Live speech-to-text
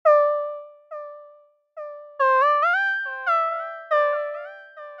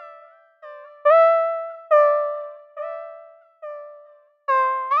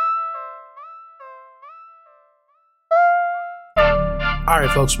All right,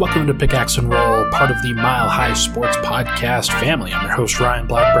 folks, welcome to Pickaxe and Roll, part of the Mile High Sports Podcast family. I'm your host, Ryan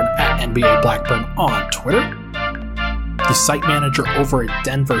Blackburn, at NBA Blackburn on Twitter. The site manager over at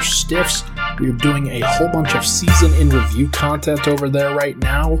Denver Stiffs. We're doing a whole bunch of season in review content over there right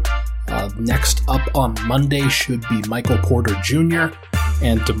now. Next up on Monday should be Michael Porter Jr.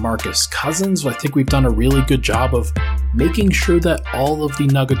 and DeMarcus Cousins. I think we've done a really good job of making sure that all of the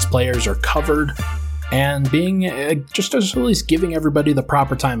Nuggets players are covered and being just at least giving everybody the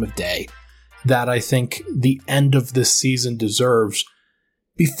proper time of day that I think the end of this season deserves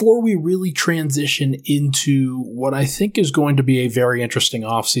before we really transition into what I think is going to be a very interesting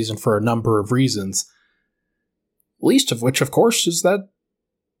offseason for a number of reasons. Least of which, of course, is that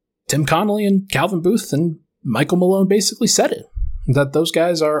Tim Connolly and Calvin Booth and Michael Malone basically said it, that those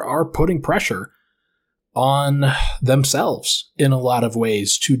guys are putting pressure on themselves in a lot of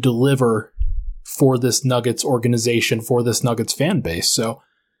ways to deliver for this Nuggets organization, for this Nuggets fan base. So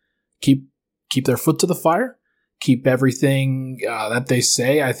keep their foot to the fire, keep everything that they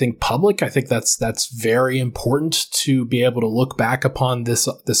say, I think, public. I think that's very important to be able to look back upon this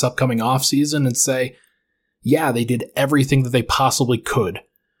upcoming offseason and say, yeah, they did everything that they possibly could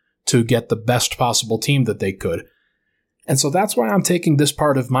to get the best possible team that they could. And so that's why I'm taking this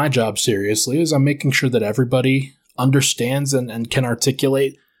part of my job seriously, is I'm making sure that everybody understands and can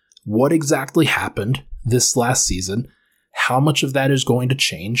articulate what exactly happened this last season, how much of that is going to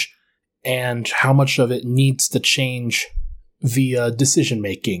change, and how much of it needs to change via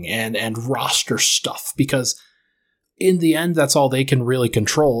decision-making and roster stuff, because in the end, that's all they can really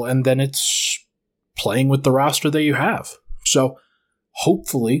control, and then it's playing with the roster that you have. So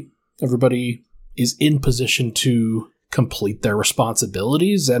hopefully everybody is in position to complete their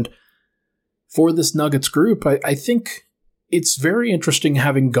responsibilities, and for this Nuggets group, I think it's very interesting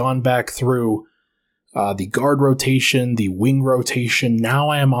having gone back through the guard rotation, the wing rotation. Now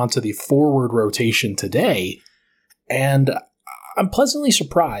I am onto the forward rotation today, and I'm pleasantly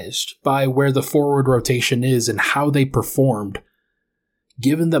surprised by where the forward rotation is and how they performed,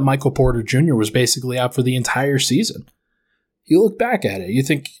 given that Michael Porter Jr. was basically out for the entire season. You look back at it, you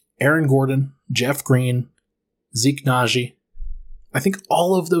think Aaron Gordon, Jeff Green, Zeke Nnaji, I think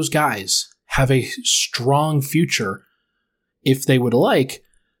all of those guys have a strong future, if they would like,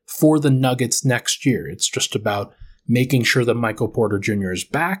 for the Nuggets next year. It's just about making sure that Michael Porter Jr. is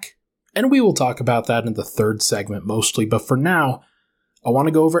back, and we will talk about that in the third segment mostly, but for now, I want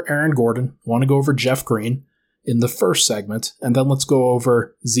to go over Aaron Gordon, I want to go over Jeff Green in the first segment, and then let's go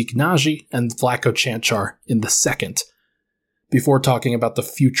over Zeke Nnaji and Vlatko Cancar in the second, before talking about the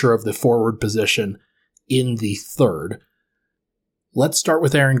future of the forward position in the third. Let's start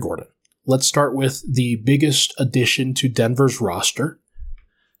with Aaron Gordon. Let's start with the biggest addition to Denver's roster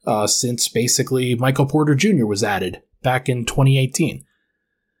since basically Michael Porter Jr. was added back in 2018.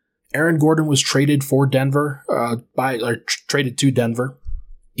 Aaron Gordon was traded for Denver, traded to Denver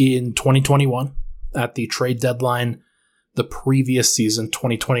in 2021 at the trade deadline the previous season,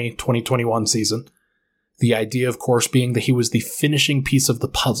 2020-2021 season. The idea, of course, being that he was the finishing piece of the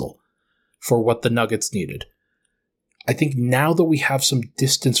puzzle for what the Nuggets needed. I think now that we have some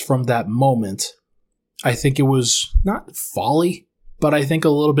distance from that moment, I think it was not folly, but I think a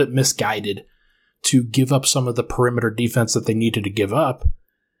little bit misguided to give up some of the perimeter defense that they needed to give up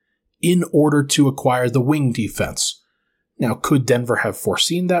in order to acquire the wing defense. Now, could Denver have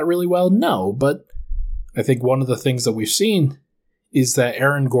foreseen that really well? No, but I think one of the things that we've seen is that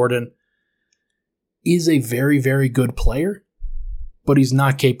Aaron Gordon is a very, very good player, but he's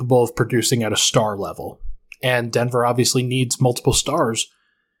not capable of producing at a star level. And Denver obviously needs multiple stars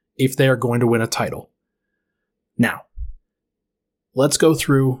if they are going to win a title. Now, let's go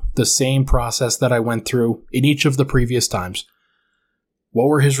through the same process that I went through in each of the previous times. What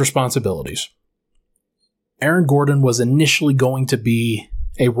were his responsibilities? Aaron Gordon was initially going to be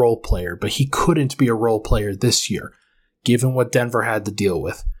a role player, but he couldn't be a role player this year, given what Denver had to deal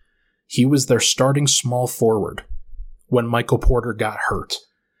with. He was their starting small forward when Michael Porter got hurt.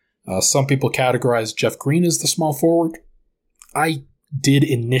 Some people categorize Jeff Green as the small forward. I did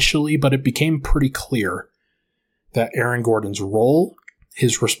initially, but it became pretty clear that Aaron Gordon's role,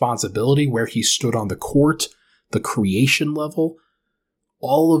 his responsibility, where he stood on the court, the creation level,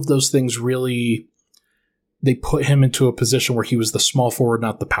 all of those things really, they put him into a position where he was the small forward,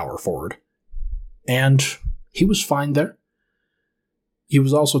 not the power forward. And he was fine there. He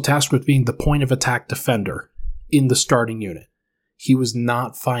was also tasked with being the point of attack defender in the starting unit. He was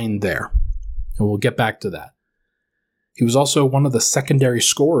not fine there, and we'll get back to that. He was also one of the secondary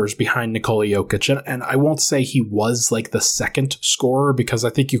scorers behind Nikola Jokic, and I won't say he was like the second scorer because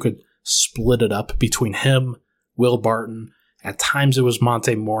I think you could split it up between him, Will Barton, At times it was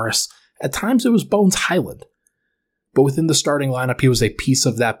Monte Morris. At times it was Bones Highland. But within the starting lineup, he was a piece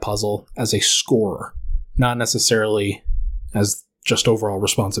of that puzzle as a scorer, not necessarily as just overall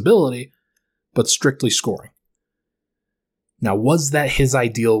responsibility, but strictly scoring. Now, was that his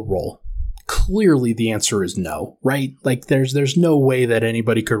ideal role? Clearly the answer is no, right? Like there's no way that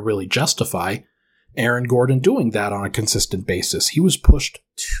anybody could really justify Aaron Gordon doing that on a consistent basis. He was pushed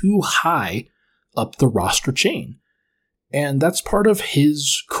too high up the roster chain. And that's part of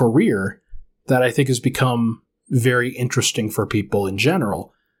his career that I think has become very interesting for people in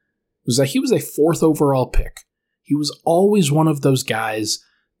general, was that he was a 4th overall pick. He was always one of those guys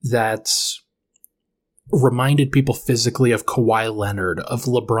that reminded people physically of Kawhi Leonard, of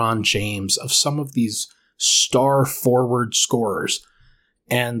LeBron James, of some of these star forward scorers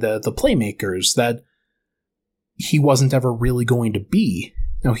and the playmakers that he wasn't ever really going to be.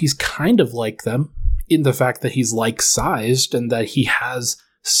 Now, he's kind of like them in the fact that he's like-sized and that he has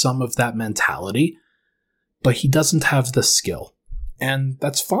some of that mentality, but he doesn't have the skill. And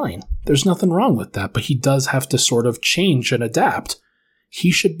that's fine. There's nothing wrong with that, but he does have to sort of change and adapt.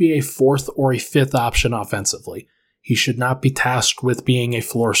 He should be a 4th or a 5th option offensively. He should not be tasked with being a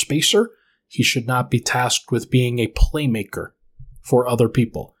floor spacer. He should not be tasked with being a playmaker for other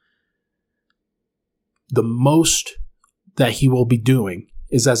people. The most that he will be doing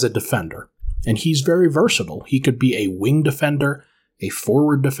is as a defender, and he's very versatile. He could be a wing defender, a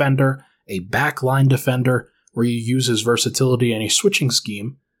forward defender, a backline defender, where you use his versatility in a switching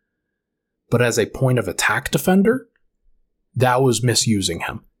scheme. But as a point of attack defender, that was misusing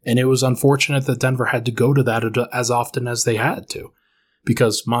him. And it was unfortunate that Denver had to go to that as often as they had to.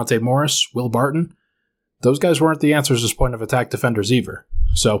 Because Monte Morris, Will Barton, those guys weren't the answers as point of attack defenders either.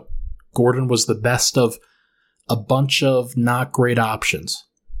 So Gordon was the best of a bunch of not great options.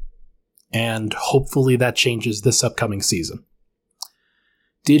 And hopefully that changes this upcoming season.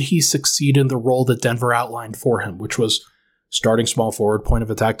 Did he succeed in the role that Denver outlined for him, which was starting small forward, point of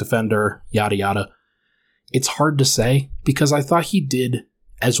attack defender, yada yada? It's hard to say, because I thought he did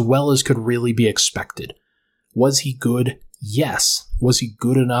as well as could really be expected. Was he good? Yes. Was he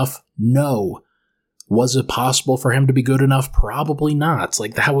good enough? No. Was it possible for him to be good enough? Probably not.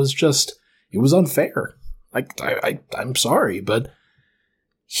 Like, that was just, it was unfair. Like, I'm sorry, but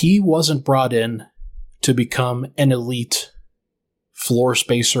he wasn't brought in to become an elite floor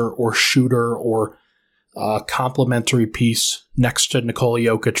spacer or shooter or complementary piece next to Nikola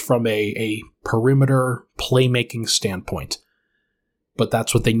Jokic from a perimeter playmaking standpoint. But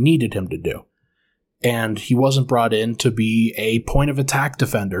that's what they needed him to do. And he wasn't brought in to be a point of attack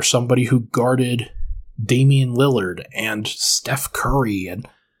defender, somebody who guarded Damian Lillard and Steph Curry and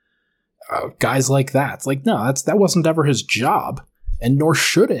guys like that. It's like, no, that wasn't ever his job, and nor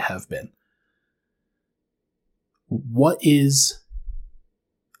should it have been. What is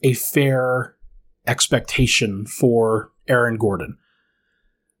a fair expectation for Aaron Gordon?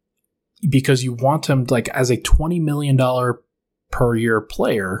 Because you want him, like, as a $20 million per year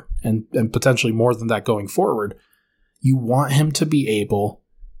player, and potentially more than that going forward, you want him to be able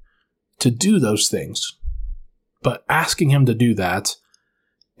to do those things. But asking him to do that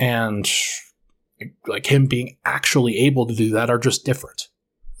and like him being actually able to do that are just different.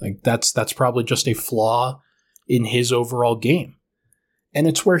 Like that's probably just a flaw in his overall game. And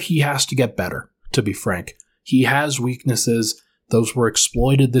it's where he has to get better, to be frank. He has weaknesses. Those were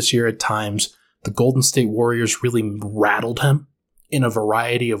exploited this year at times. The Golden State Warriors really rattled him in a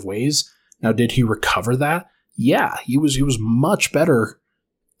variety of ways. Now, did he recover that? Yeah, he was much better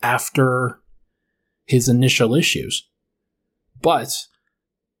after his initial issues. But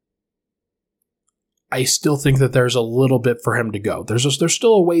I still think that there's a little bit for him to go. There's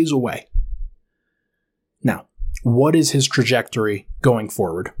still a ways away. Now, what is his trajectory going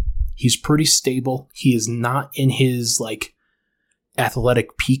forward? He's pretty stable. He is not in his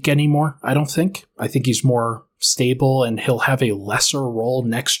athletic peak anymore, I don't think. I think he's more stable, and he'll have a lesser role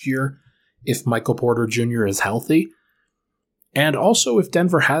next year if Michael Porter Jr. is healthy. And also, if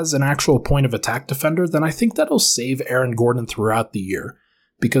Denver has an actual point of attack defender, then I think that'll save Aaron Gordon throughout the year.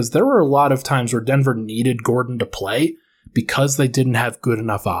 Because there were a lot of times where Denver needed Gordon to play because they didn't have good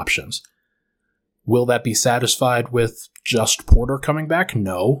enough options. Will that be satisfied with just Porter coming back?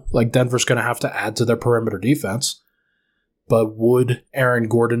 No. Denver's going to have to add to their perimeter defense. But would Aaron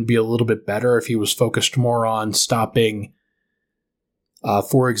Gordon be a little bit better if he was focused more on stopping,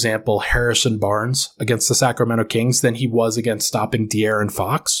 for example, Harrison Barnes against the Sacramento Kings than he was against stopping De'Aaron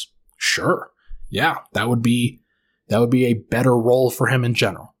Fox? Sure. Yeah, that would be a better role for him in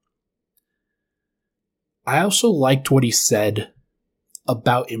general. I also liked what he said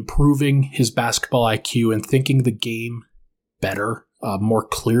about improving his basketball IQ and thinking the game better, more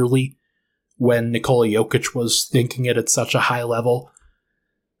clearly when Nikola Jokic was thinking it at such a high level.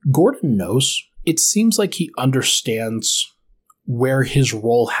 Gordon knows. It seems like he understands where his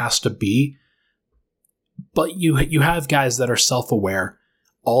role has to be, but you have guys that are self-aware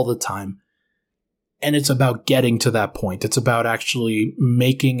all the time, and it's about getting to that point. It's about actually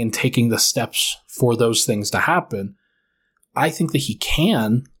making and taking the steps for those things to happen. I think that he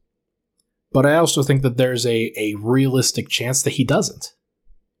can, but I also think that there's a realistic chance that he doesn't.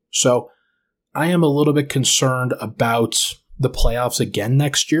 So I am a little bit concerned about the playoffs again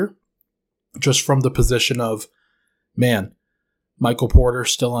next year, just from the position of, man, Michael Porter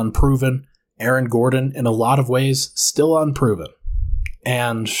still unproven, Aaron Gordon in a lot of ways still unproven.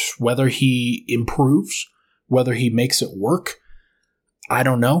 And whether he improves, whether he makes it work, I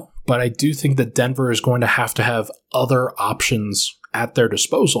don't know. But I do think that Denver is going to have other options at their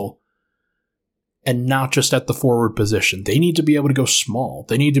disposal, and not just at the forward position. They need to be able to go small.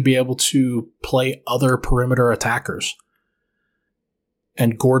 They need to be able to play other perimeter attackers.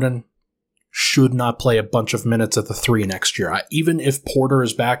 And Gordon should not play a bunch of minutes at the 3 next year. Even if Porter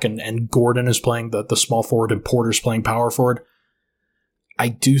is back and Gordon is playing the small forward and Porter's playing power forward, I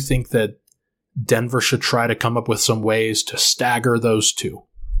do think that Denver should try to come up with some ways to stagger those two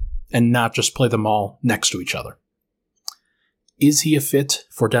and not just play them all next to each other. Is he a fit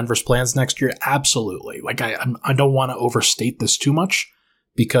for Denver's plans next year? Absolutely. Like I don't want to overstate this too much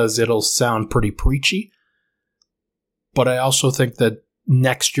because it'll sound pretty preachy. But I also think that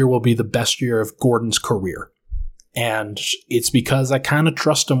next year will be the best year of Gordon's career. And it's because I kind of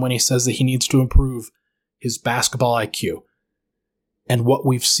trust him when he says that he needs to improve his basketball IQ. And what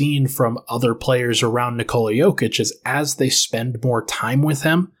we've seen from other players around Nikola Jokic is as they spend more time with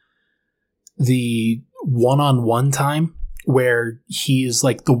him, the one-on-one time where he is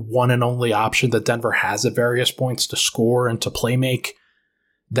like the one and only option that Denver has at various points to score and to play make,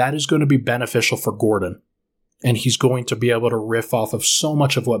 that is going to be beneficial for Gordon. And he's going to be able to riff off of so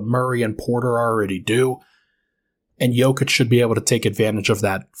much of what Murray and Porter already do. And Jokic should be able to take advantage of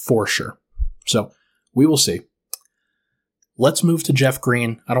that for sure. So we will see. Let's move to Jeff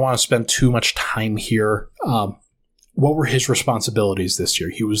Green. I don't want to spend too much time here. What were his responsibilities this year?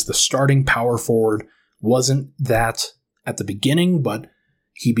 He was the starting power forward. Wasn't that at the beginning, but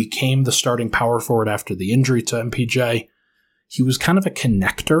he became the starting power forward after the injury to MPJ. He was kind of a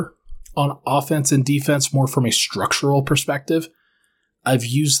connector on offense and defense, more from a structural perspective. I've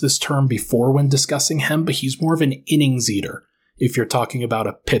used this term before when discussing him, but he's more of an innings eater if you're talking about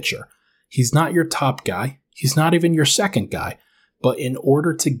a pitcher. He's not your top guy. He's not even your second guy. But in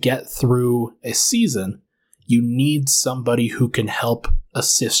order to get through a season, you need somebody who can help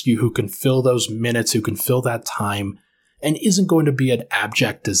assist you, who can fill those minutes, who can fill that time, and isn't going to be an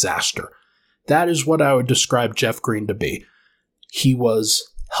abject disaster. That is what I would describe Jeff Green to be. He was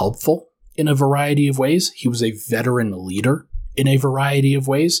helpful in a variety of ways. He was a veteran leader in a variety of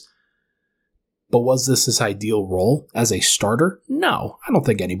ways. But was this his ideal role as a starter? No, I don't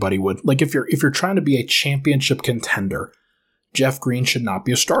think anybody would. Like if you're trying to be a championship contender, Jeff Green should not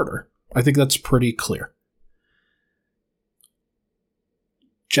be a starter. I think that's pretty clear.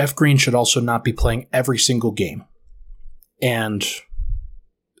 Jeff Green should also not be playing every single game. And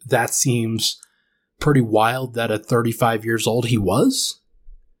that seems pretty wild that at 35 years old he was.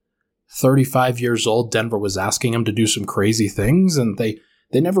 35 years old, Denver was asking him to do some crazy things, and they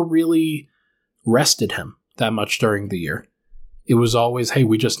never really rested him that much during the year. It was always, hey,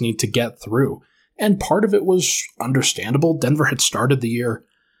 we just need to get through. And part of it was understandable. Denver had started the year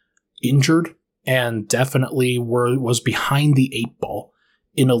injured and definitely was behind the 8 ball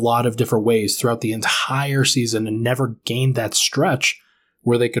in a lot of different ways throughout the entire season and never gained that stretch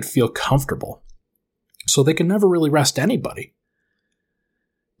where they could feel comfortable. So they could never really rest anybody.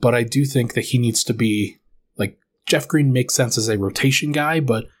 But I do think that he needs to be, like, Jeff Green makes sense as a rotation guy,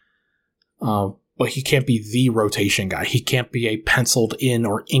 but he can't be the rotation guy. He can't be a penciled in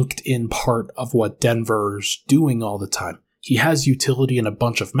or inked in part of what Denver's doing all the time. He has utility in a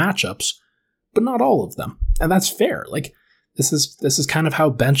bunch of matchups, but not all of them. And that's fair. Like, this is kind of how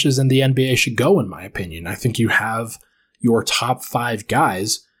benches in the NBA should go, in my opinion. I think you have your top 5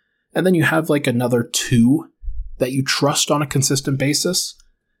 guys, and then you have like another 2 that you trust on a consistent basis.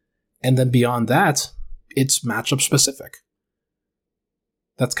 And then beyond that, it's matchup specific.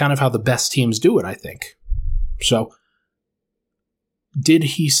 That's kind of how the best teams do it, I think. So, did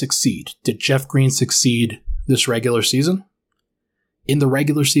he succeed? Did Jeff Green succeed this regular season? In the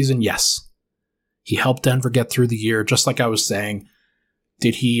regular season, yes. He helped Denver get through the year, just like I was saying.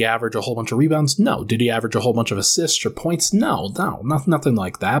 Did he average a whole bunch of rebounds? No. Did he average a whole bunch of assists or points? No, nothing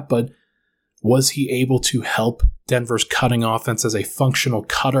like that. But Was he able to help Denver's cutting offense as a functional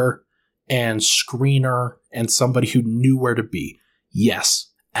cutter and screener and somebody who knew where to be?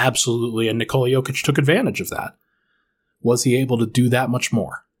 Yes, absolutely, and Nikola Jokic took advantage of that. Was he able to do that much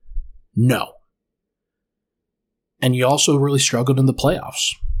more? No. And he also really struggled in the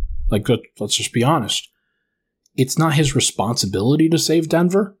playoffs. Like, let's just be honest. It's not his responsibility to save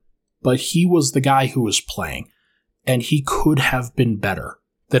Denver, but he was the guy who was playing, and he could have been better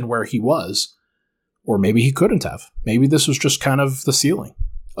than where he was, or maybe he couldn't have. Maybe this was just kind of the ceiling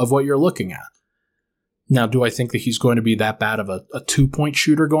of what you're looking at. Now, do I think that he's going to be that bad of a 2-point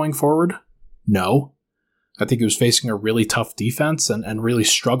shooter going forward? No. I think he was facing a really tough defense and really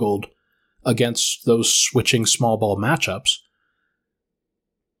struggled against those switching small ball matchups.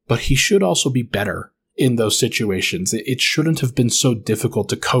 But he should also be better in those situations. It shouldn't have been so difficult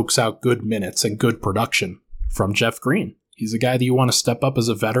to coax out good minutes and good production from Jeff Green. He's a guy that you want to step up as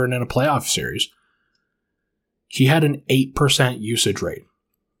a veteran in a playoff series. He had an 8% usage rate.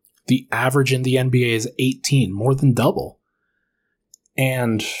 The average in the NBA is 18, more than double.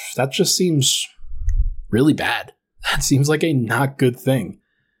 And that just seems really bad. That seems like a not good thing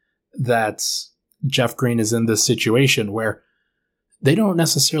that Jeff Green is in this situation where they don't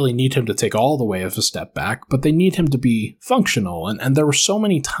necessarily need him to take all the way of a step back, but they need him to be functional. And there were so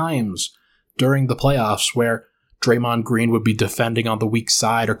many times during the playoffs where Draymond Green would be defending on the weak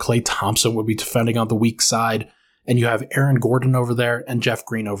side or Klay Thompson would be defending on the weak side, and you have Aaron Gordon over there and Jeff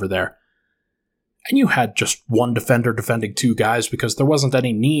Green over there. And you had just one defender defending two guys because there wasn't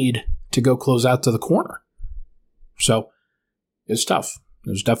any need to go close out to the corner. So it's tough.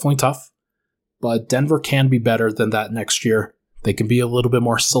 It was definitely tough. But Denver can be better than that next year. They can be a little bit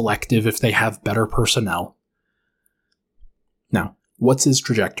more selective if they have better personnel. Now, what's his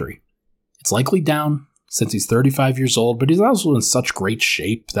trajectory? It's likely down since he's 35 years old, but he's also in such great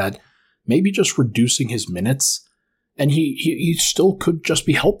shape that maybe just reducing his minutes, and he still could just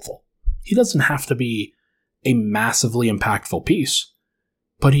be helpful. He doesn't have to be a massively impactful piece,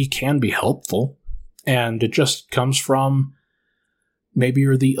 but he can be helpful, and it just comes from maybe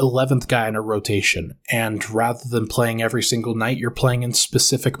you're the 11th guy in a rotation, and rather than playing every single night, you're playing in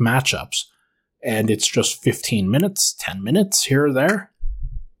specific matchups, and it's just 15 minutes, 10 minutes here or there.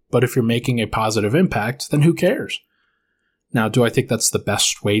 But if you're making a positive impact, then who cares? Now, do I think that's the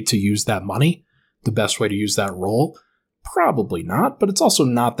best way to use that money? The best way to use that role? Probably not, but it's also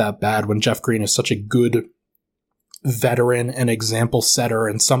not that bad when Jeff Green is such a good veteran and example setter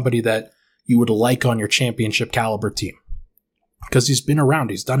and somebody that you would like on your championship caliber team. Because he's been around,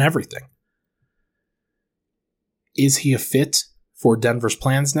 he's done everything. Is he a fit for Denver's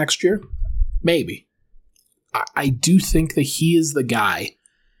plans next year? Maybe. I do think that he is the guy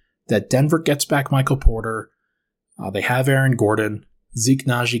that Denver gets back Michael Porter. They have Aaron Gordon. Zeke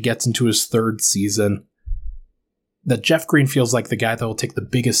Nnaji gets into his third season. That Jeff Green feels like the guy that will take the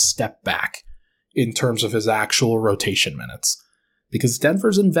biggest step back in terms of his actual rotation minutes. Because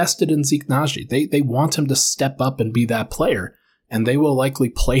Denver's invested in Zeke Nnaji. They want him to step up and be that player. And they will likely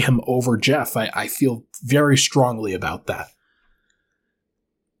play him over Jeff. I feel very strongly about that.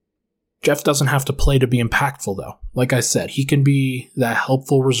 Jeff doesn't have to play to be impactful, though. Like I said, he can be that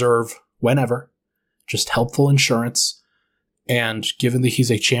helpful reserve whenever. Just helpful insurance. And given that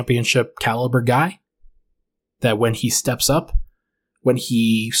he's a championship caliber guy, that when he steps up, when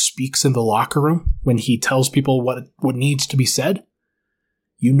he speaks in the locker room, when he tells people what needs to be said,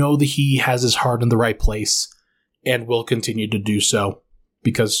 you know that he has his heart in the right place and will continue to do so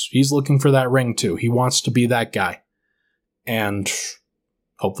because he's looking for that ring too. He wants to be that guy. And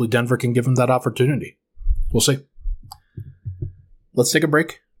hopefully Denver can give him that opportunity. We'll see. Let's take a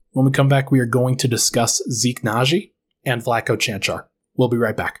break. When we come back, we are going to discuss Zeke Nnaji and Vlatko Cancar. We'll be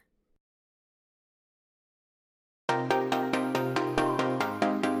right back.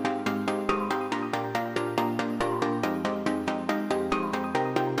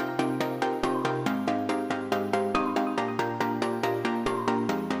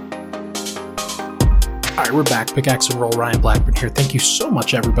 All right, we're back. Pickaxe and Roll, Ryan Blackburn here. Thank you so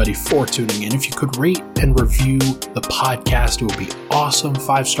much, everybody, for tuning in. If you could rate and review the podcast, it would be awesome.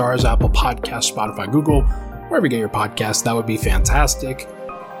 5 stars, Apple Podcasts, Spotify, Google, wherever you get your podcasts, that would be fantastic.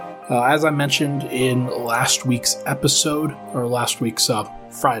 As I mentioned in last week's episode, or last week's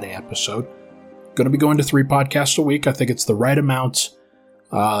Friday episode, going to be going to 3 podcasts a week. I think it's the right amount.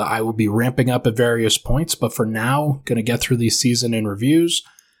 I will be ramping up at various points, but for now, going to get through these season in reviews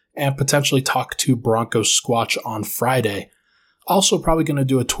and potentially talk to Broncos Squatch on Friday. Also probably going to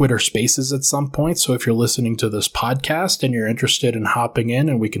do a Twitter Spaces at some point, so if you're listening to this podcast and you're interested in hopping in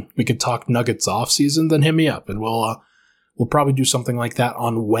and we can talk Nuggets off season, then hit me up and we'll We'll probably do something like that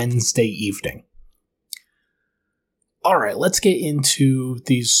on Wednesday evening. All right, let's get into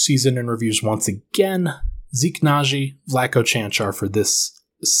these season in reviews once again. Zeke, Nnaji, Vlatko, Cancar for this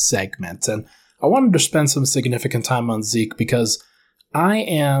segment. And I wanted to spend some significant time on Zeke because I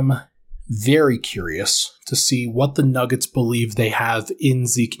am very curious to see what the Nuggets believe they have in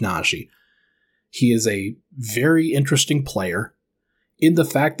Zeke Nnaji. He is a very interesting player in the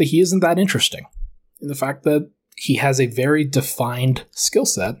fact that he isn't that interesting, in the fact that he has a very defined skill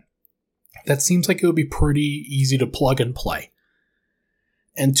set that seems like it would be pretty easy to plug and play.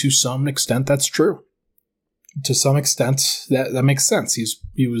 And to some extent, that's true. To some extent, that makes sense.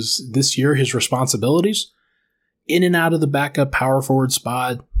 He was this year, his responsibilities, in and out of the backup power forward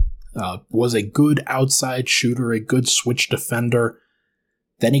spot, was a good outside shooter, a good switch defender.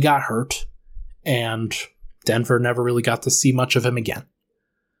 Then he got hurt, and Denver never really got to see much of him again.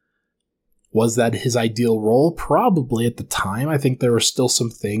 Was that his ideal role? Probably at the time. I think there were still some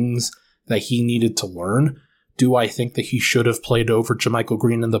things that he needed to learn. Do I think that he should have played over JaMychal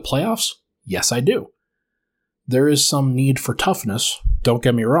Green in the playoffs? Yes, I do. There is some need for toughness, don't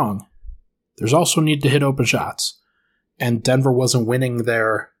get me wrong. There's also need to hit open shots. And Denver wasn't winning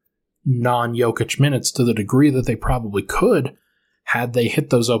their non-Jokic minutes to the degree that they probably could had they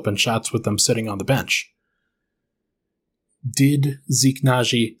hit those open shots with them sitting on the bench. Did Zeke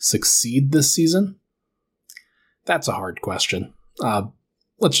Nnaji succeed this season? That's a hard question.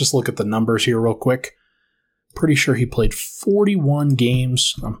 Let's just look at the numbers here real quick. Pretty sure he played 41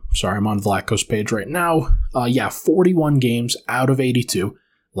 games. I'm sorry, I'm on Vlatko's page right now. 41 games out of 82.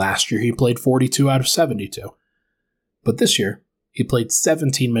 Last year he played 42 out of 72. But this year, he played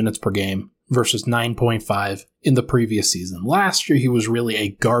 17 minutes per game versus 9.5 in the previous season. Last year he was really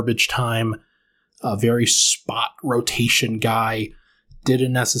a garbage time, a very spot rotation guy,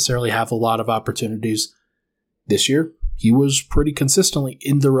 didn't necessarily have a lot of opportunities. This year, he was pretty consistently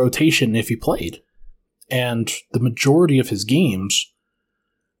in the rotation if he played. And the majority of his games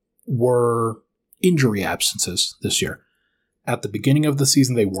were injury absences this year. At the beginning of the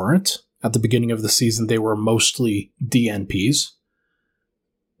season, they weren't. At the beginning of the season, they were mostly DNPs.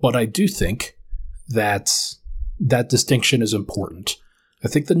 But I do think that that distinction is important. I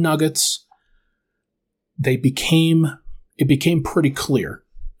think the Nuggets, it became pretty clear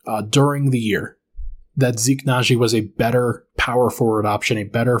during the year that Zeke Nnaji was a better power forward option, a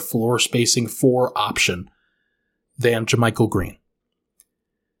better floor spacing 4 option than JaMychal Green.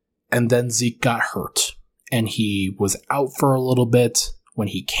 And then Zeke got hurt, and he was out for a little bit. When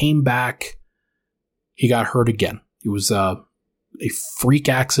he came back, he got hurt again. It was a freak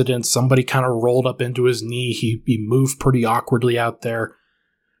accident. Somebody kind of rolled up into his knee. He moved pretty awkwardly out there,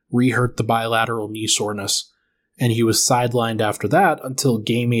 re-hurt the bilateral knee soreness. And he was sidelined after that until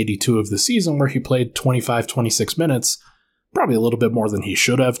game 82 of the season, where he played 25, 26 minutes, probably a little bit more than he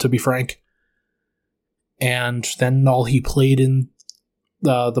should have, to be frank. And then all he played in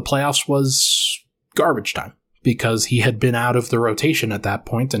the playoffs was garbage time, because he had been out of the rotation at that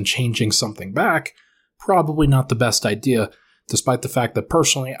point, and changing something back, probably not the best idea, despite the fact that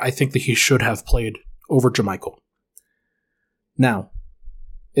personally, I think that he should have played over JaMychal. Now,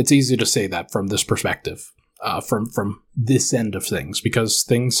 it's easy to say that from this perspective. From this end of things, because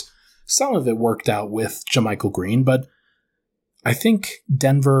some of it worked out with JaMychal Green, but I think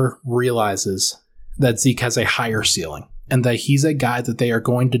Denver realizes that Zeke has a higher ceiling, and that he's a guy that they are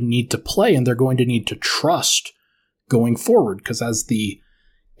going to need to play, and they're going to need to trust going forward, because as the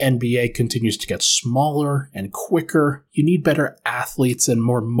NBA continues to get smaller and quicker, you need better athletes and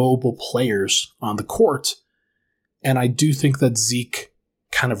more mobile players on the court, and I do think that Zeke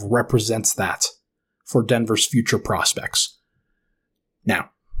kind of represents that for Denver's future prospects.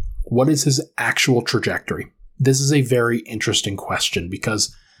 Now, what is his actual trajectory? This is a very interesting question,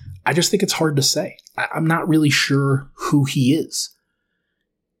 because I just think it's hard to say. I'm not really sure who he is.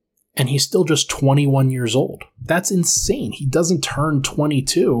 And he's still just 21 years old. That's insane. He doesn't turn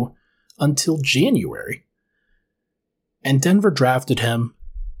 22 until January. And Denver drafted him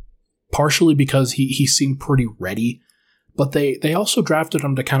partially because he seemed pretty ready. But they also drafted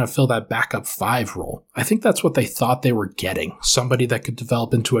him to kind of fill that backup 5 role. I think that's what they thought they were getting. Somebody that could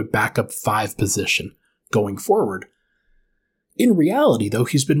develop into a backup 5 position going forward. In reality, though,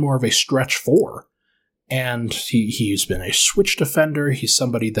 he's been more of a stretch 4. And he's been a switch defender. He's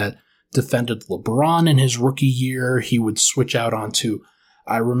somebody that defended LeBron in his rookie year. He would switch out onto,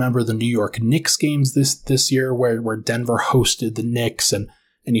 I remember the New York Knicks games this year where Denver hosted the Knicks, and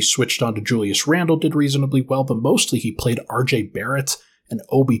he switched on to Julius Randle, did reasonably well, but mostly he played RJ Barrett and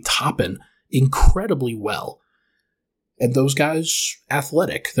Obi Toppin incredibly well. And those guys,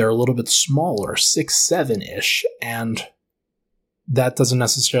 athletic, they're a little bit smaller, 6'7"-ish, and that doesn't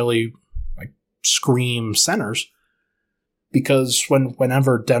necessarily like scream centers, because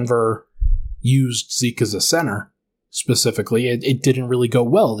whenever Denver used Zeke as a center, specifically, it didn't really go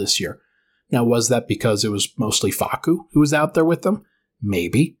well this year. Now, was that because it was mostly Facu who was out there with them?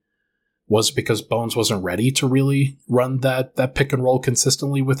 Maybe. Was it because Bones wasn't ready to really run that pick and roll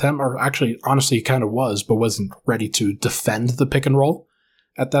consistently with him? Or actually, honestly, he kind of was, but wasn't ready to defend the pick and roll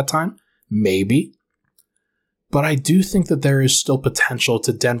at that time? Maybe. But I do think that there is still potential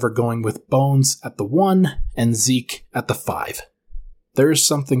to Denver going with Bones at the 1 and Zeke at the 5. There is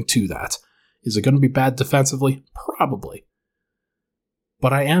something to that. Is it going to be bad defensively? Probably.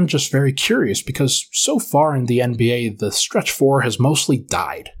 But I am just very curious because so far in the NBA, the stretch 4 has mostly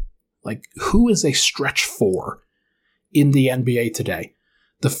died. Like, who is a stretch 4 in the NBA today?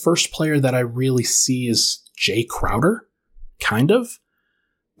 The first player that I really see is Jay Crowder, kind of.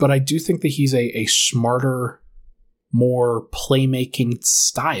 But I do think that he's a smarter, more playmaking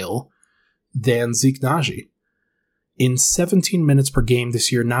style than Zeke Nnaji. In 17 minutes per game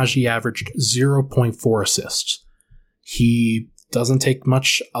this year, Nnaji averaged 0.4 assists. He doesn't take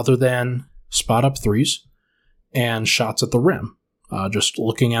much other than spot-up threes and shots at the rim. Just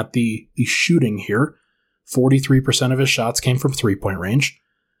looking at the shooting here, 43% of his shots came from three-point range.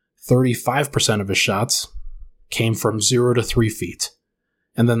 35% of his shots came from 0 to 3 feet.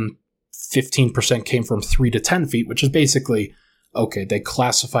 And then 15% came from 3 to 10 feet, which is basically, okay, they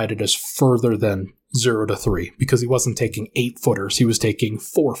classified it as further than 0 to 3 because he wasn't taking 8-footers, he was taking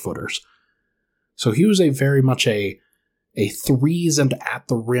 4-footers. So he was very much a threes and at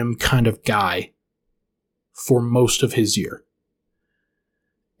the rim kind of guy for most of his year.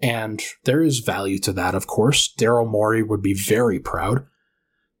 And there is value to that, of course. Daryl Morey would be very proud.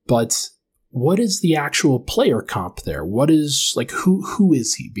 But what is the actual player comp there? What is, like, who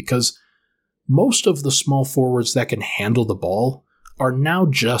is he? Because most of the small forwards that can handle the ball are now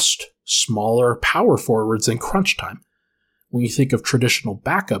just smaller power forwards in crunch time. When you think of traditional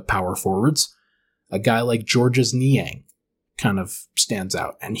backup power forwards, a guy like Georges Niang kind of stands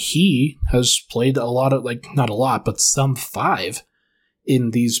out. And he has played a lot of, like, not a lot, but some 5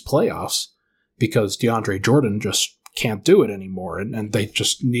 in these playoffs because DeAndre Jordan just can't do it anymore, and they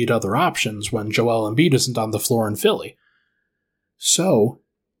just need other options when Joel Embiid isn't on the floor in Philly. So,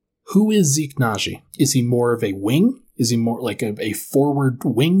 who is Zeke Nnaji? Is he more of a wing? Is he more like a forward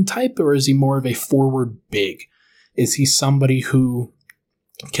wing type, or is he more of a forward big? Is he somebody who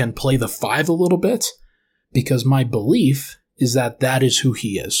can play the 5 a little bit? Because my belief is that is who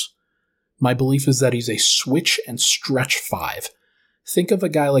he is. My belief is that he's a switch and stretch 5. Think of a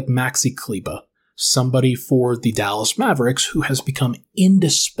guy like Maxi Kleber, somebody for the Dallas Mavericks who has become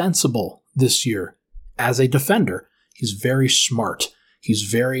indispensable this year as a defender. He's very smart. He's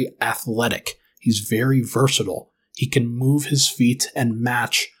very athletic. He's very versatile. He can move his feet and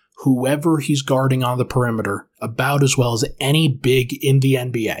match whoever he's guarding on the perimeter about as well as any big in the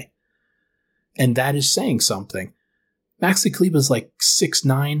NBA. And that is saying something. Maxi Kleber is like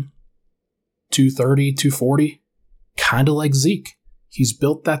 6'9", 230, 240, kind of like Zeke. He's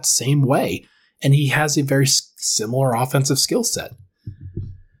built that same way, and he has a very similar offensive skill set.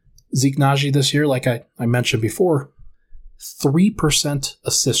 Zeke Nnaji this year, like I mentioned before, 3%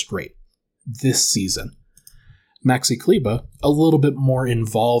 assist rate this season. Maxi Kleber, a little bit more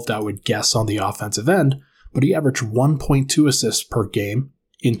involved, I would guess, on the offensive end, but he averaged 1.2 assists per game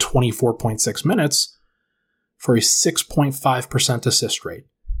in 24.6 minutes for a 6.5% assist rate.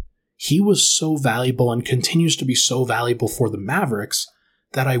 He was so valuable and continues to be so valuable for the Mavericks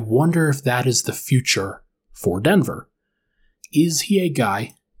that I wonder if that is the future for Denver. Is he a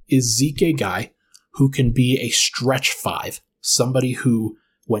guy, is Zeke a guy who can be a stretch 5? Somebody who,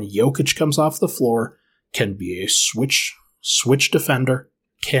 when Jokic comes off the floor, can be a switch defender,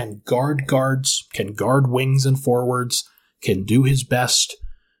 can guard guards, can guard wings and forwards, can do his best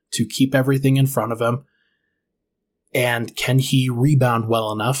to keep everything in front of him, and can he rebound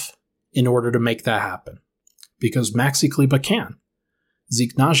well enough in order to make that happen? Because Maxi Kleber can.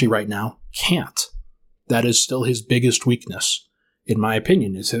 Zeke Nnaji right now can't. That is still his biggest weakness, in my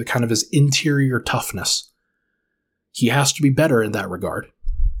opinion, is kind of his interior toughness. He has to be better in that regard.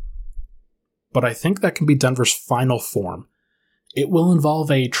 But I think that can be Denver's final form. It will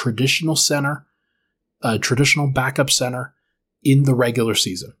involve a traditional center, a traditional backup center in the regular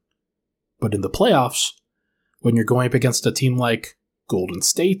season. But in the playoffs, when you're going up against a team like Golden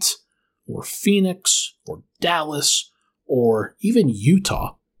State, or Phoenix, or Dallas, or even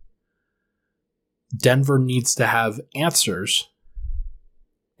Utah, Denver needs to have answers,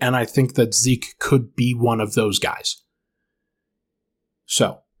 and I think that Zeke could be one of those guys.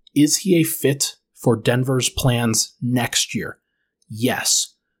 So, is he a fit for Denver's plans next year?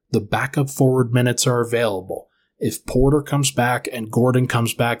 yes, the backup forward minutes are available. If Porter comes back and Gordon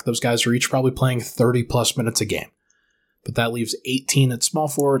comes back, those guys are each probably playing 30-plus minutes a game. But that leaves 18 at small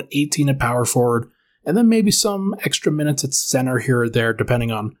forward, 18 at power forward, and then maybe some extra minutes at center here or there,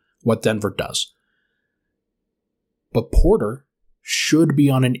 depending on what Denver does. But Porter should be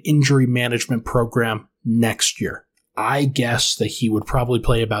on an injury management program next year. I guess that he would probably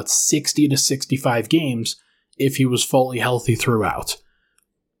play about 60 to 65 games if he was fully healthy throughout.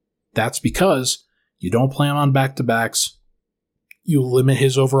 That's because you don't play him on back-to-backs. You limit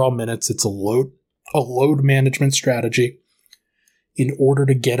his overall minutes. It's a load management strategy in order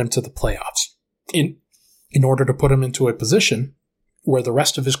to get him to the playoffs. In order to put him into a position where the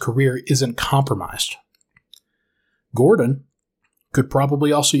rest of his career isn't compromised. Gordon could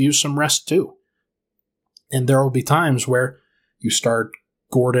probably also use some rest too. And there will be times where you start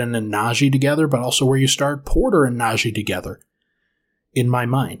Gordon and Nnaji together, but also where you start Porter and Nnaji together, in my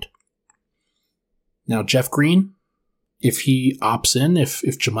mind. Now, Jeff Green, if he opts in, if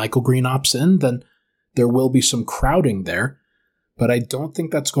JaMychal Green opts in, then there will be some crowding there, but I don't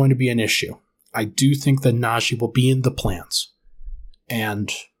think that's going to be an issue. I do think that Nnaji will be in the plans.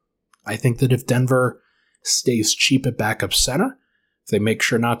 And I think that if Denver stays cheap at backup center, if they make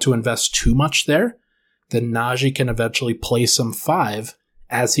sure not to invest too much there, then Nnaji can eventually play some 5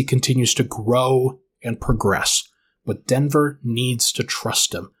 as he continues to grow and progress. But Denver needs to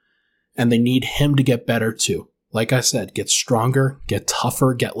trust him. And they need him to get better too. Like I said, get stronger, get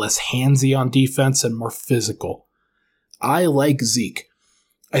tougher, get less handsy on defense, and more physical. I like Zeke.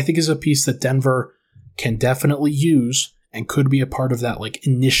 I think he's a piece that Denver can definitely use and could be a part of that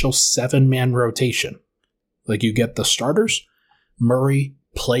initial 7-man rotation. You get the starters, Murray,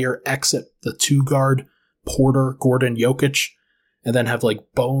 player exit, the 2 guard, Porter, Gordon, Jokic, and then have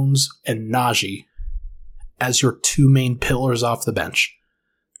Bones and Nnaji as your 2 main pillars off the bench.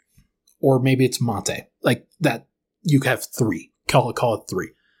 Or maybe it's Monte. That, you have 3. Call it 3.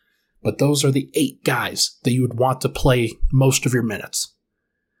 But those are the 8 guys that you would want to play most of your minutes.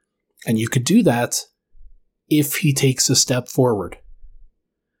 And you could do that if he takes a step forward.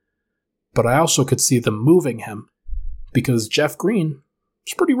 But I also could see them moving him because Jeff Green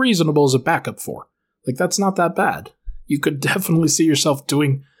is pretty reasonable as a backup for. That's not that bad. You could definitely see yourself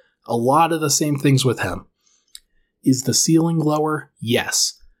doing a lot of the same things with him. Is the ceiling lower?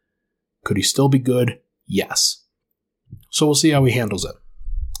 Yes. Could he still be good? Yes. So we'll see how he handles it.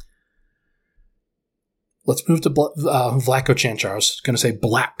 Let's move to Vlatko Cancar. I was going to say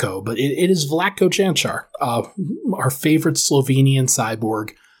Vlatko, but it is Vlatko Cancar, our favorite Slovenian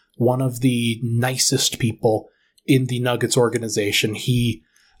cyborg, one of the nicest people in the Nuggets organization.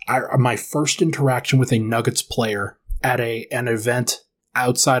 My first interaction with a Nuggets player at an event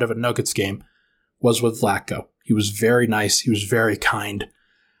outside of a Nuggets game was with Vlatko. He was very nice. He was very kind.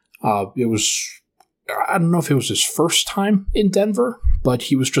 I don't know if it was his first time in Denver, but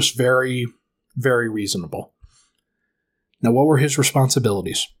he was just very, very reasonable. Now, what were his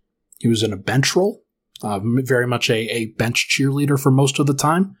responsibilities? He was in a bench role, very much a bench cheerleader for most of the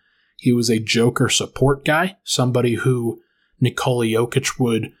time. He was a joker support guy, somebody who Nikola Jokic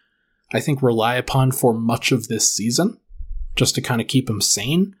would, I think, rely upon for much of this season, just to kind of keep him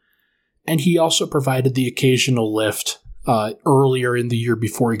sane. And he also provided the occasional lift earlier in the year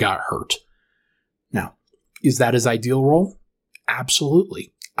before he got hurt. Now, is that his ideal role?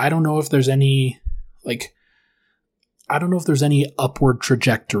 Absolutely. I don't know if there's any upward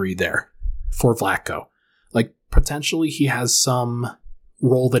trajectory there for Vlatko. Potentially he has some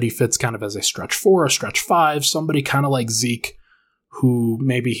role that he fits kind of as a stretch 4, a stretch 5, somebody kind of like Zeke, who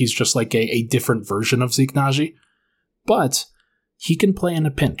maybe he's just a different version of Zeke Nnaji. But he can play in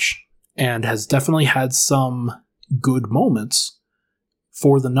a pinch and has definitely had some good moments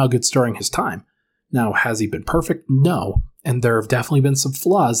for the Nuggets during his time. Now, has he been perfect? No. And there have definitely been some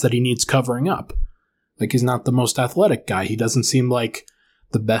flaws that he needs covering up. He's not the most athletic guy. He doesn't seem like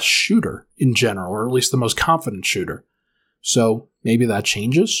the best shooter in general, or at least the most confident shooter. So maybe that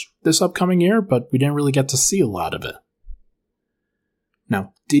changes this upcoming year, but we didn't really get to see a lot of it.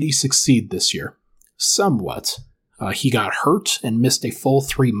 Now, did he succeed this year? Somewhat. He got hurt and missed a full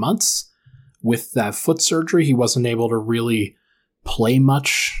 3 months. With that foot surgery, he wasn't able to really play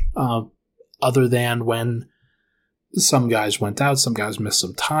much other than when some guys went out, some guys missed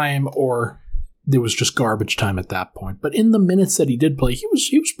some time, or there was just garbage time at that point. But in the minutes that he did play, he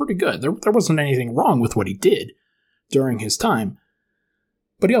was pretty good. There wasn't anything wrong with what he did during his time.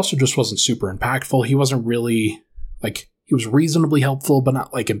 But he also just wasn't super impactful. He wasn't really, he was reasonably helpful, but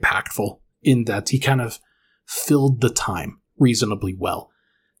not impactful in that he kind of filled the time reasonably well.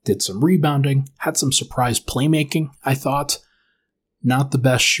 Did some rebounding, had some surprise playmaking, I thought. Not the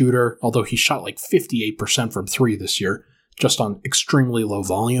best shooter, although he shot like 58% from three this year, just on extremely low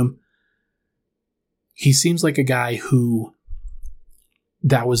volume. He seems like a guy who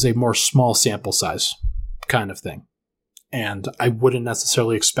that was a more small sample size kind of thing. And I wouldn't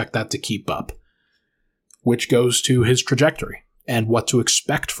necessarily expect that to keep up, which goes to his trajectory and what to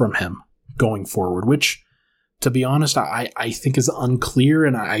expect from him going forward, which, to be honest, I think is unclear,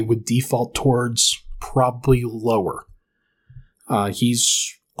 and I would default towards probably lower.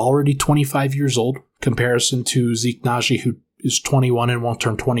 He's already 25 years old, comparison to Zeke Nnaji, who is 21 and won't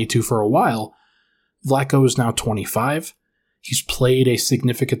turn 22 for a while. Vlatko is now 25. He's played a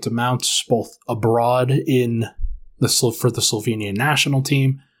significant amount, both abroad for the Slovenian national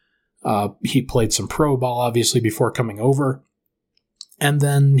team. He played some pro ball, obviously, before coming over. And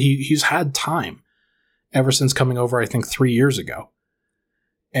then he's had time ever since coming over, I think, 3 years ago.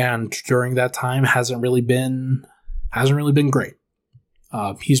 And during that time, hasn't really been great.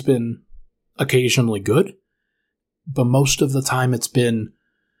 He's been occasionally good, but most of the time it's been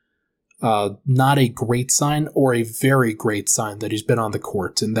not a great sign or a very great sign that he's been on the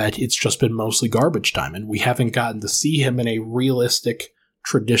court, and that it's just been mostly garbage time, and we haven't gotten to see him in a realistic,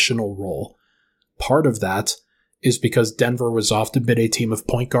 traditional role. Part of that is because Denver was often been a team of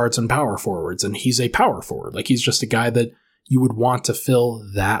point guards and power forwards, and he's a power forward. Like, he's just a guy that you would want to fill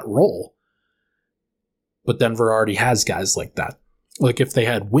that role. But Denver already has guys like that. Like, if they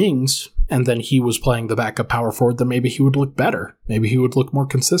had wings and then he was playing the backup power forward, then maybe he would look better. Maybe he would look more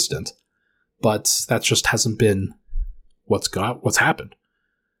consistent. But that just hasn't been what's happened.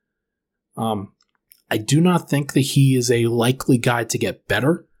 I do not think that he is a likely guy to get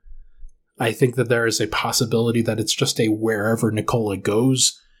better. I think that there is a possibility that it's just a wherever Nikola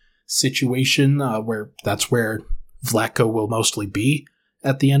goes situation, where that's where Vlatko will mostly be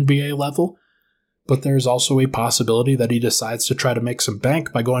at the NBA level. But there's also a possibility that he decides to try to make some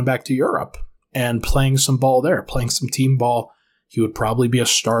bank by going back to Europe and playing some ball there, playing some team ball. He would probably be a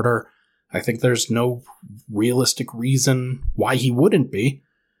starter. I think there's no realistic reason why he wouldn't be.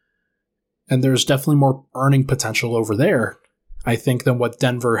 And there's definitely more earning potential over there, I think, than what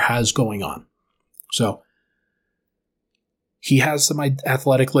Denver has going on. So he has some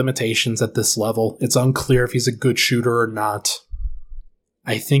athletic limitations at this level. It's unclear if he's a good shooter or not.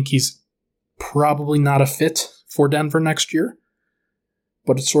 I think he's probably not a fit for Denver next year,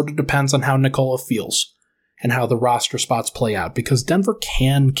 but it sort of depends on how Nikola feels and how the roster spots play out, because Denver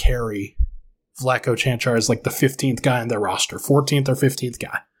can carry Vlatko Cancar as like the 15th guy in their roster, 14th or 15th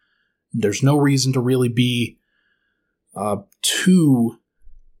guy. There's no reason to really be too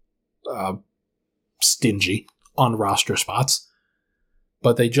stingy on roster spots,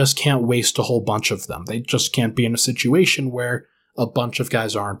 but they just can't waste a whole bunch of them. They just can't be in a situation where a bunch of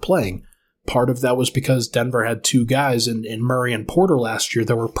guys aren't playing. Part of that was because Denver had two guys in Murray and Porter last year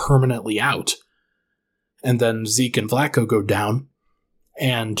that were permanently out. And then Zeke and Vlatko go down,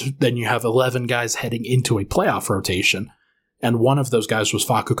 and then you have 11 guys heading into a playoff rotation, and one of those guys was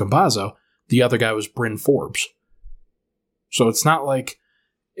Facu Campazzo, the other guy was Bryn Forbes. So it's not like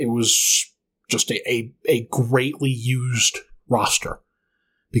it was just a greatly used roster,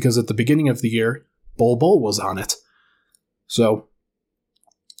 because at the beginning of the year, Bol was on it. So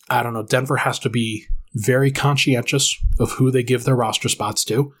I don't know, Denver has to be very conscientious of who they give their roster spots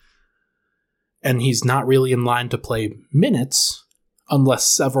to, and he's not really in line to play minutes unless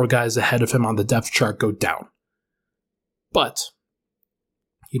several guys ahead of him on the depth chart go down. But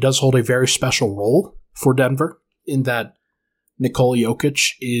he does hold a very special role for Denver in that Nikola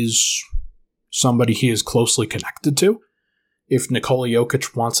Jokic is somebody he is closely connected to. If Nikola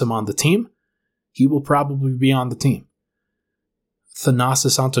Jokic wants him on the team, he will probably be on the team.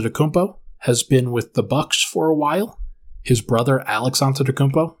 Thanasis Antetokounmpo has been with the Bucks for a while. His brother, Alex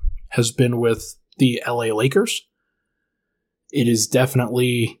Antetokounmpo, has been with the LA Lakers. It is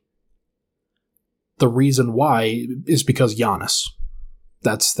definitely the reason why is because Giannis.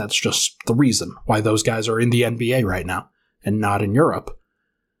 That's just the reason why those guys are in the NBA right now and not in Europe.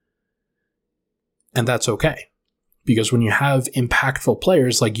 And that's okay, because when you have impactful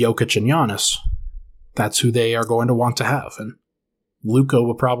players like Jokic and Giannis, that's who they are going to want to have. And Luka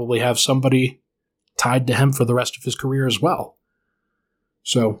will probably have somebody tied to him for the rest of his career as well.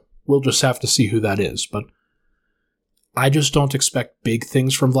 So we'll just have to see who that is. But I just don't expect big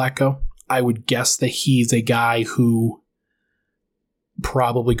things from Vlatko. I would guess that he's a guy who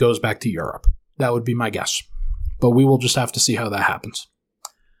probably goes back to Europe. That would be my guess. But we will just have to see how that happens.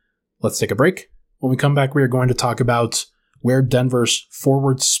 Let's take a break. When we come back, we are going to talk about where Denver's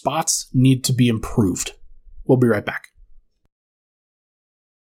forward spots need to be improved. We'll be right back.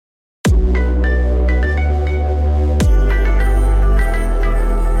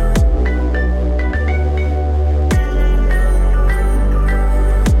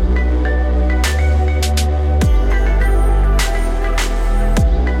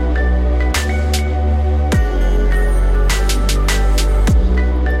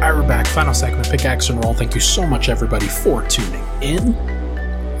 Pickaxe and Roll. Thank you so much, everybody, for tuning in.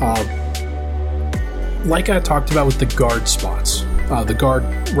 Like I talked about with the guard spots, the guard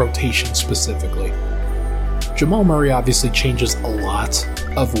rotation specifically, Jamal Murray obviously changes a lot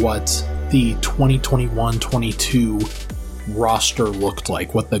of what the 2021-22 roster looked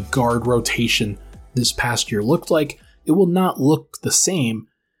like, what the guard rotation this past year looked like. It will not look the same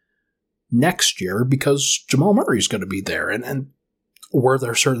next year because Jamal Murray is going to be there. And were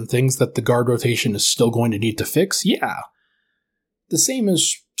there certain things that the guard rotation is still going to need to fix? Yeah. The same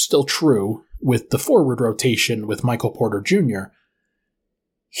is still true with the forward rotation with Michael Porter Jr.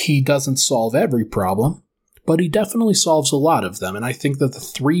 He doesn't solve every problem, but he definitely solves a lot of them. And I think that the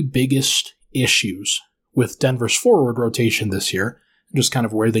three biggest issues with Denver's forward rotation this year, just kind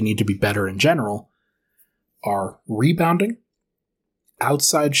of where they need to be better in general, are rebounding,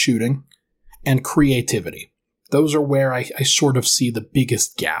 outside shooting, and creativity. Those are where I sort of see the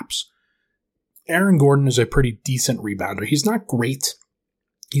biggest gaps. Aaron Gordon is a pretty decent rebounder. He's not great.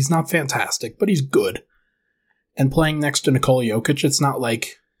 He's not fantastic, but he's good. And playing next to Nikola Jokic, it's not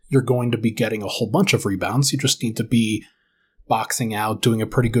like you're going to be getting a whole bunch of rebounds. You just need to be boxing out, doing a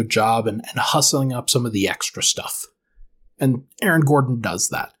pretty good job, and hustling up some of the extra stuff. And Aaron Gordon does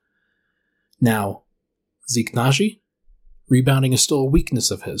that. Now, Zeke Nnaji, rebounding is still a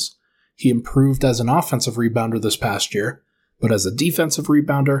weakness of his. He improved as an offensive rebounder this past year, but as a defensive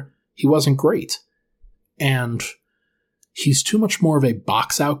rebounder, he wasn't great. And he's too much more of a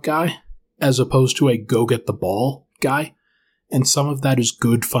box-out guy as opposed to a go-get-the-ball guy. And some of that is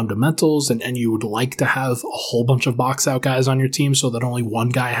good fundamentals, and you would like to have a whole bunch of box-out guys on your team so that only one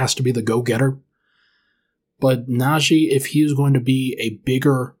guy has to be the go-getter. But Nnaji, if he is going to be a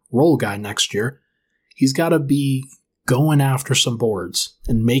bigger role guy next year, he's got to be going after some boards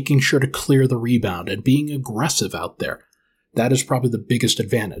and making sure to clear the rebound and being aggressive out there. That is probably the biggest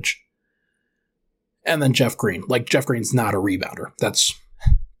advantage. And then Jeff Green. Jeff Green's not a rebounder. That's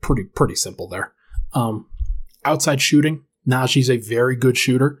pretty simple there. Outside shooting, Nnaji's a very good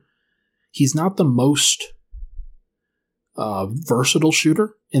shooter. He's not the most versatile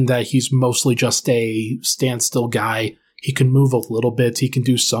shooter in that he's mostly just a standstill guy. He can move a little bit. He can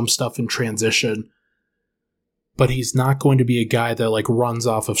do some stuff in transition. But he's not going to be a guy that runs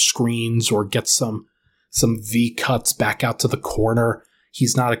off of screens or gets some V cuts back out to the corner.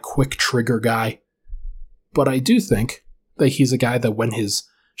 He's not a quick trigger guy. But I do think that he's a guy that when his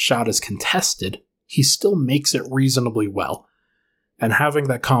shot is contested, he still makes it reasonably well. And having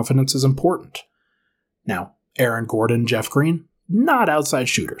that confidence is important. Now, Aaron Gordon, Jeff Green, not outside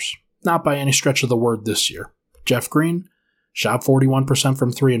shooters. Not by any stretch of the word this year. Jeff Green shot 41%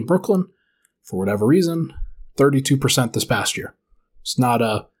 from 3 in Brooklyn. For whatever reason, 32% this past year. It's not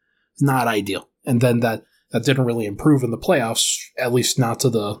ideal. And then that didn't really improve in the playoffs, at least not to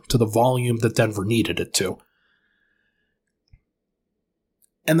the volume that Denver needed it to.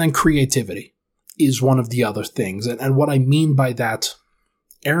 And then creativity is one of the other things. And what I mean by that,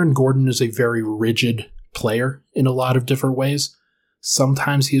 Aaron Gordon is a very rigid player in a lot of different ways.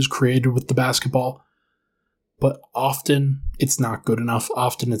 Sometimes he is creative with the basketball, but often it's not good enough.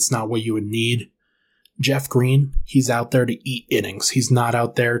 Often it's not what you would need. Jeff Green, he's out there to eat innings. He's not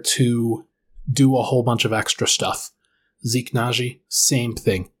out there to do a whole bunch of extra stuff. Zeke Nnaji, same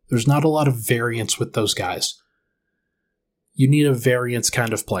thing. There's not a lot of variance with those guys. You need a variance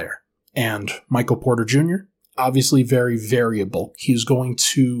kind of player. And Michael Porter Jr., obviously very variable. He's going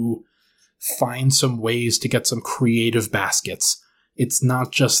to find some ways to get some creative baskets. It's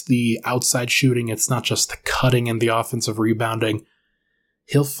not just the outside shooting. It's not just the cutting and the offensive rebounding.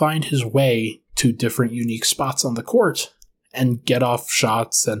 He'll find his way to different unique spots on the court and get off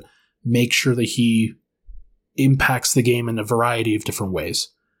shots and make sure that he impacts the game in a variety of different ways.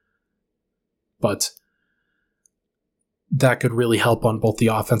 But that could really help on both the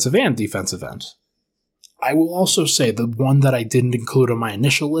offensive and defensive end. I will also say the one that I didn't include on my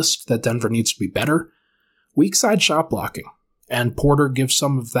initial list that Denver needs to be better, weak side shot blocking. And Porter gives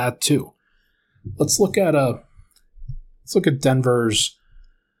some of that too. Let's look at Denver's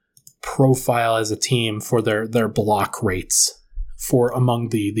profile as a team for their block rates for among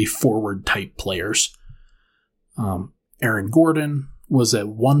the forward type players. Aaron Gordon was at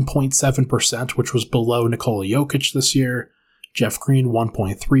 1.7%, which was below Nikola Jokic this year. Jeff Green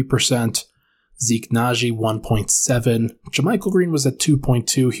 1.3%. Zeke Nnaji 1.7%. JaMychal Green was at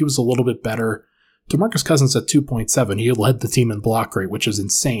 2.2%. He was a little bit better. DeMarcus Cousins at 2.7%. He led the team in block rate, which is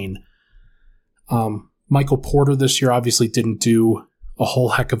insane. Michael Porter this year obviously didn't do a whole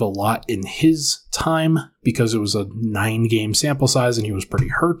heck of a lot in his time because it was a 9-game sample size and he was pretty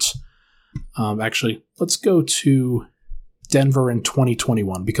hurt. Actually, let's go to Denver in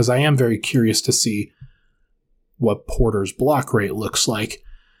 2021, because I am very curious to see what Porter's block rate looks like.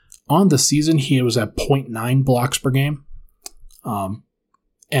 On the season, he was at 0.9 blocks per game,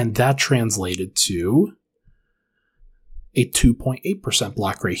 and that translated to a 2.8%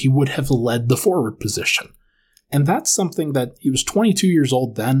 block rate. He would have led the forward position. And that's something that he was 22 years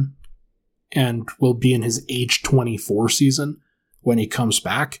old then and will be in his age 24 season when he comes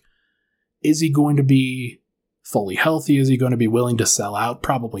back. Is he going to be fully healthy? Is he going to be willing to sell out?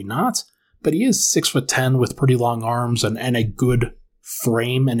 Probably not. But he is 6'10" with pretty long arms and a good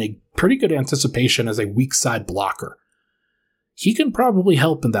frame and a pretty good anticipation as a weak side blocker. He can probably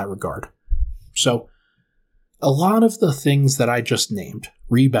help in that regard. So, a lot of the things that I just named,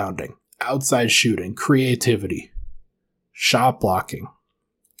 rebounding, outside shooting, creativity, shot blocking,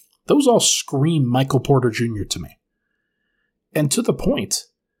 those all scream Michael Porter Jr. to me. And to the point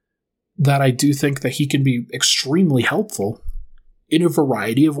that I do think that he can be extremely helpful in a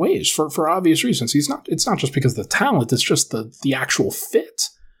variety of ways for obvious reasons. It's not just because of the talent, it's just the actual fit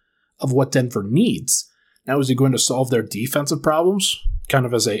of what Denver needs. Now, is he going to solve their defensive problems kind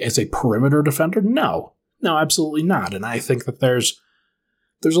of as a perimeter defender? No, absolutely not. And I think that there's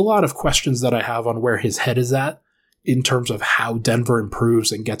a lot of questions that I have on where his head is at in terms of how Denver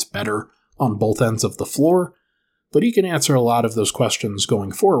improves and gets better on both ends of the floor. But he can answer a lot of those questions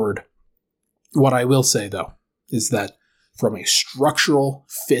going forward. What I will say, though, is that from a structural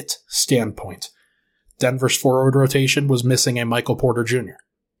fit standpoint, Denver's forward rotation was missing a Michael Porter Jr.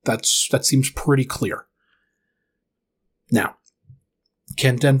 That seems pretty clear. Now,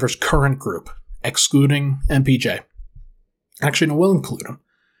 can Denver's current group, excluding MPJ, actually, no, we'll include him,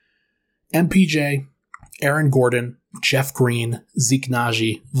 MPJ, Aaron Gordon, Jeff Green, Zeke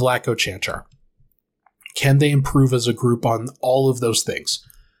Nnaji, Vlatko, Cancar, can they improve as a group on all of those things?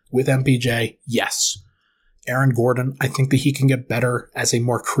 With MPJ, yes. Aaron Gordon, I think that he can get better as a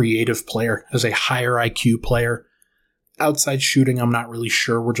more creative player, as a higher IQ player. Outside shooting, I'm not really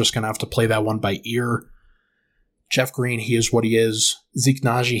sure. We're just going to have to play that one by ear. Jeff Green, he is what he is. Zeke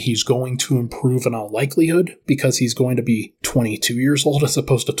Nnaji, he's going to improve in all likelihood because he's going to be 22 years old as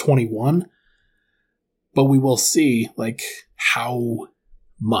opposed to 21. But we will see how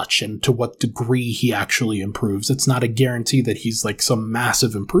much and to what degree he actually improves. It's not a guarantee that he's some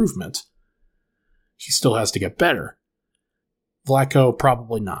massive improvement. He still has to get better. Vlatko,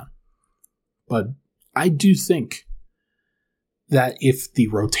 probably not. But I do think that if the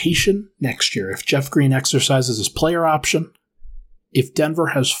rotation next year, if Jeff Green exercises his player option, if Denver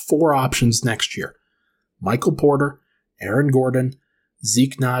has 4 options next year, Michael Porter, Aaron Gordon,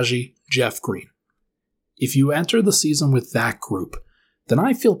 Zeke Nnaji, Jeff Green, if you enter the season with that group, then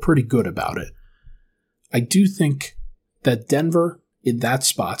I feel pretty good about it. I do think that Denver in that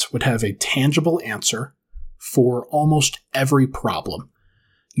spot would have a tangible answer for almost every problem.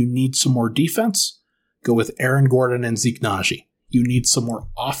 You need some more defense? Go with Aaron Gordon and Zeke Nnaji. You need some more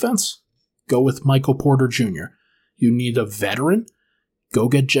offense? Go with Michael Porter Jr. You need a veteran? Go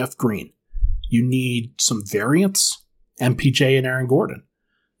get Jeff Green. You need some variance? MPJ and Aaron Gordon.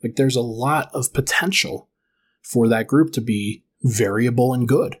 There's a lot of potential for that group to be variable and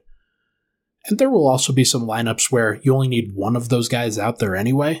good. And there will also be some lineups where you only need one of those guys out there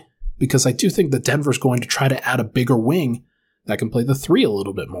anyway, because I do think that Denver's going to try to add a bigger wing that can play the 3 a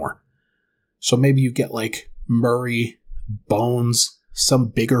little bit more. So maybe you get Murray, Bones, some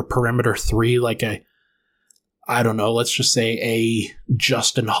bigger perimeter 3, let's just say a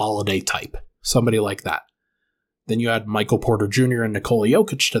Justin Holiday type, somebody like that. Then you add Michael Porter Jr. and Nikola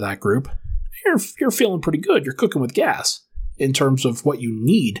Jokic to that group. You're feeling pretty good. You're cooking with gas in terms of what you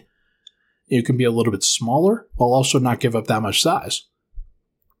need. You can be a little bit smaller while also not give up that much size.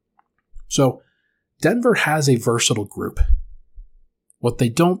 So Denver has a versatile group. What they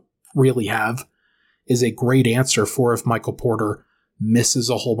don't really have is a great answer for if Michael Porter misses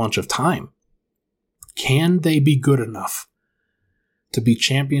a whole bunch of time. Can they be good enough to be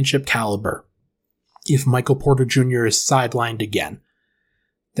championship caliber if Michael Porter Jr. is sidelined again?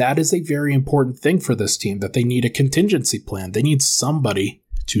 That is a very important thing for this team, that they need a contingency plan. They need somebody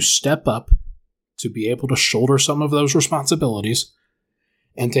to step up, to be able to shoulder some of those responsibilities,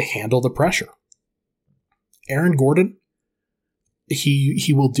 and to handle the pressure. Aaron Gordon,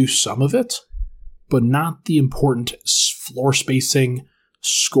 he will do some of it, but not the important floor spacing,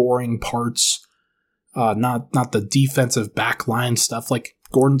 scoring parts, not the defensive backline stuff.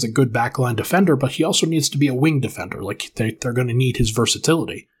 Gordon's a good backline defender, but he also needs to be a wing defender. They're going to need his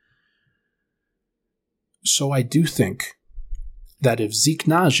versatility. So I do think that if Zeke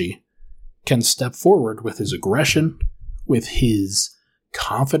Nnaji can step forward with his aggression, with his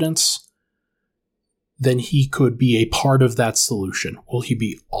confidence, then he could be a part of that solution. Will he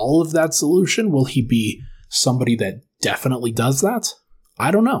be all of that solution? Will he be somebody that definitely does that?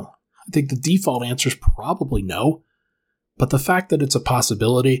 I don't know. I think the default answer is probably no. But the fact that it's a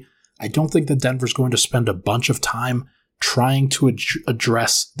possibility, I don't think that Denver's going to spend a bunch of time trying to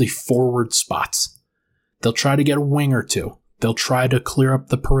address the forward spots. They'll try to get a wing or two. They'll try to clear up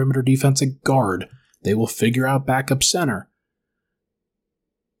the perimeter defense at guard. They will figure out backup center.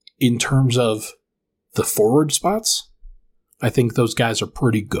 In terms of the forward spots, I think those guys are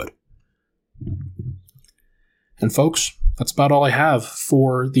pretty good. And folks, that's about all I have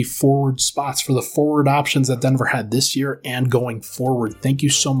for the forward spots, for the forward options that Denver had this year and going forward. Thank you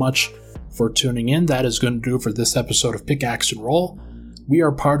so much for tuning in. That is going to do it for this episode of Pickaxe and Roll. We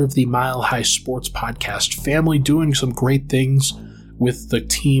are part of the Mile High Sports Podcast family, doing some great things with the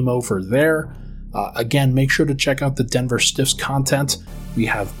team over there. Again, make sure to check out the Denver Stiffs content. We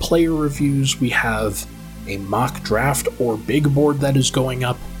have player reviews. We have a mock draft or big board that is going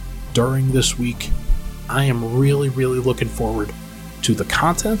up during this week. I am really, really looking forward to the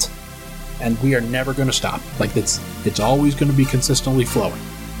content, and we are never going to stop. Like, it's always going to be consistently flowing.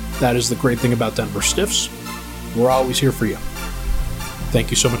 That is the great thing about Denver Stiffs. We're always here for you. Thank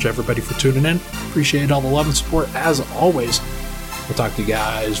you so much, everybody, for tuning in. Appreciate all the love and support, as always. We'll talk to you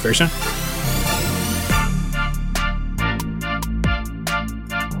guys very soon.